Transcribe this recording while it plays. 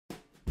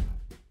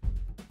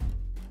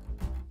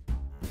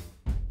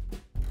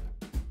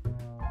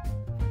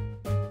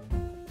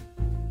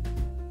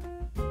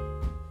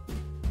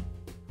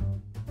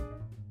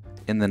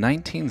In the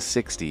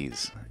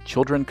 1960s,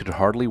 children could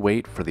hardly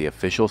wait for the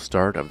official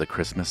start of the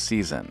Christmas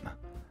season.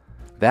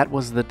 That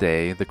was the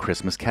day the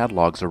Christmas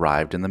catalogs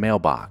arrived in the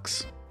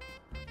mailbox.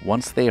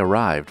 Once they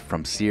arrived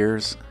from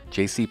Sears,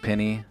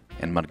 JCPenney,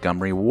 and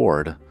Montgomery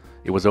Ward,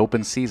 it was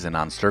open season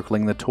on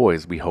circling the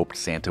toys we hoped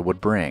Santa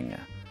would bring.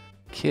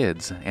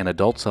 Kids and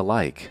adults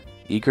alike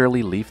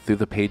eagerly leafed through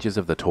the pages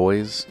of the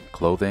toys,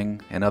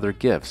 clothing, and other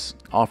gifts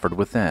offered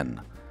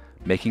within,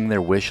 making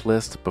their wish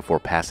list before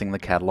passing the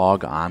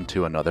catalog on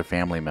to another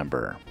family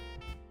member.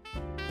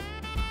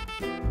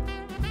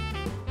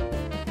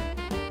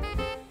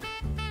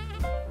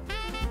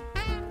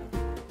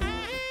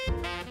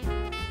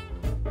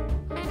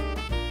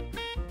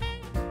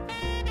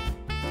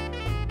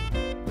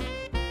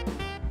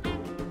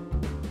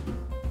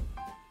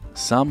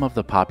 Some of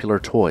the popular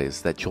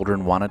toys that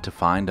children wanted to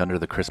find under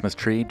the Christmas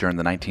tree during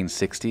the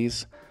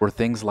 1960s were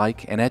things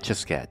like an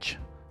etch-a-sketch,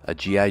 a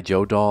G.I.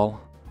 Joe doll,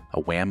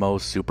 a Whammo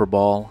Super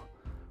Ball,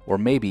 or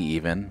maybe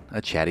even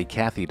a Chatty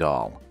Cathy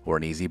doll or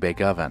an Easy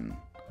Bake Oven.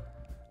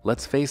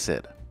 Let's face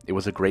it, it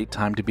was a great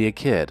time to be a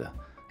kid,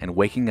 and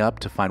waking up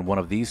to find one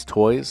of these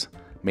toys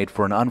made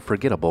for an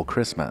unforgettable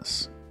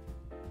Christmas.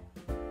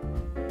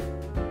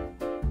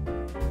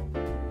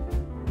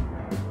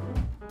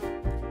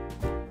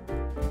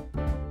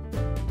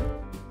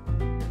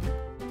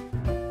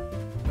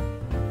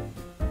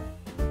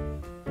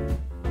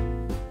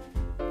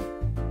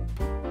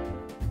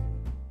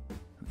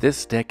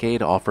 This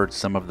decade offered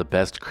some of the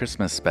best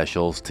Christmas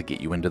specials to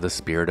get you into the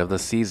spirit of the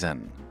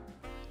season.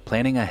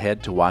 Planning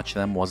ahead to watch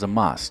them was a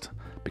must,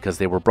 because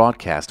they were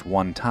broadcast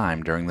one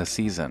time during the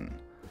season.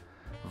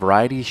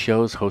 Variety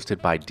shows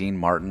hosted by Dean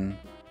Martin,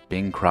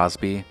 Bing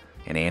Crosby,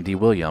 and Andy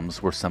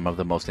Williams were some of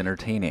the most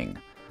entertaining,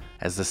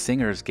 as the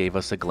singers gave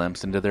us a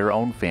glimpse into their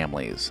own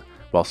families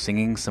while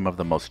singing some of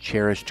the most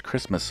cherished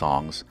Christmas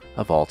songs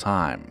of all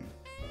time.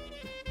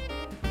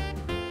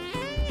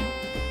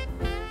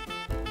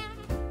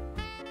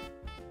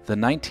 The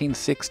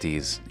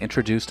 1960s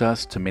introduced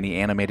us to many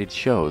animated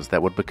shows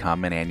that would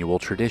become an annual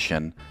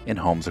tradition in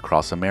homes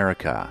across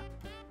America.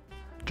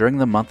 During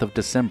the month of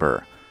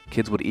December,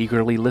 kids would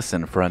eagerly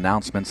listen for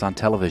announcements on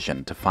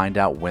television to find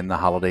out when the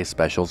holiday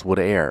specials would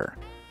air.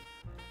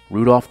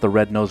 Rudolph the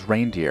Red-Nosed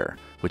Reindeer,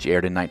 which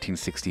aired in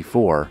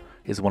 1964,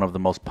 is one of the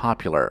most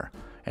popular,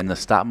 and the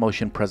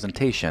stop-motion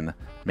presentation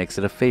makes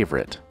it a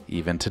favorite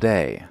even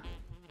today.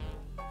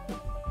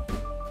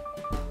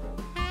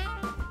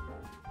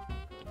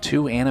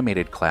 Two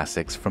animated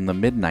classics from the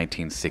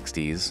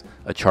mid-1960s,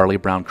 A Charlie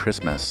Brown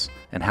Christmas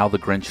and How the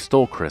Grinch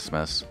Stole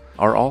Christmas,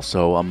 are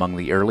also among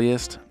the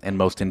earliest and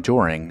most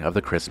enduring of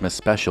the Christmas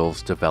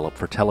specials developed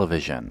for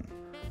television.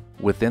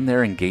 Within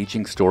their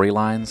engaging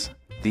storylines,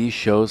 these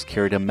shows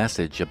carried a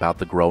message about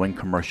the growing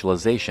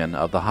commercialization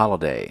of the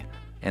holiday,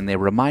 and they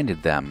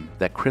reminded them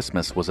that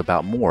Christmas was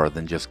about more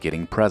than just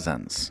getting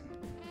presents.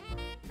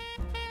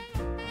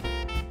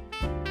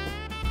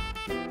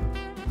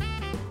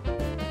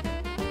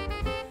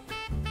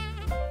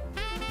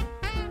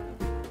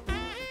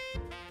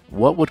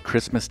 What would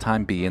Christmas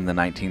time be in the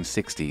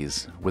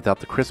 1960s without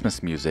the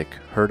Christmas music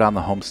heard on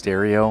the home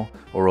stereo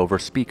or over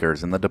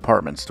speakers in the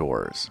department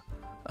stores?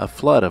 A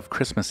flood of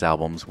Christmas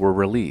albums were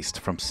released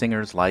from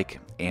singers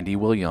like Andy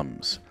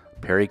Williams,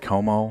 Perry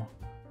Como,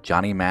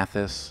 Johnny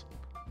Mathis,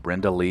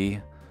 Brenda Lee,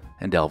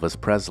 and Elvis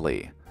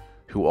Presley,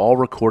 who all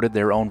recorded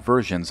their own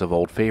versions of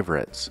old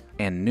favorites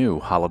and new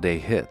holiday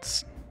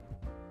hits.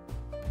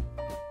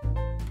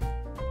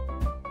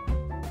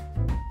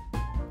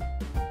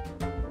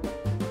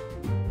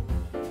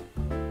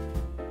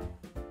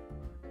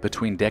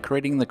 Between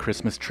decorating the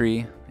Christmas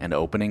tree and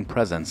opening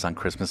presents on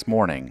Christmas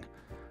morning,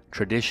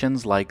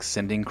 traditions like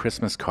sending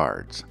Christmas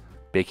cards,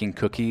 baking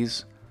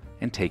cookies,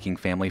 and taking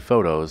family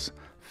photos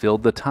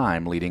filled the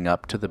time leading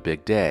up to the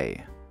big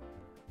day.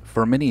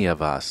 For many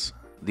of us,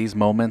 these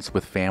moments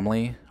with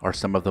family are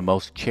some of the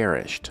most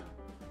cherished.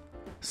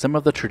 Some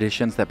of the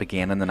traditions that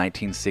began in the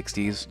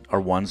 1960s are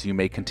ones you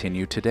may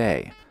continue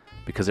today,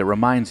 because it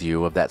reminds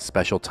you of that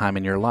special time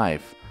in your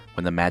life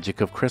when the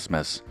magic of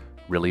Christmas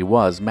really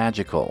was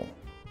magical.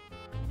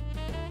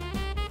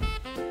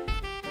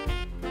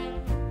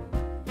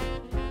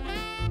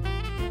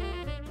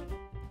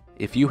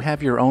 If you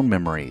have your own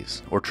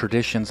memories or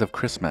traditions of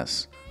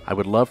Christmas, I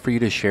would love for you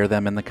to share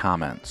them in the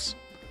comments.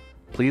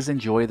 Please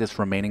enjoy this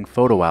remaining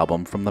photo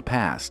album from the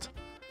past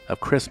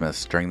of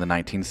Christmas during the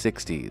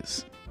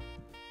 1960s.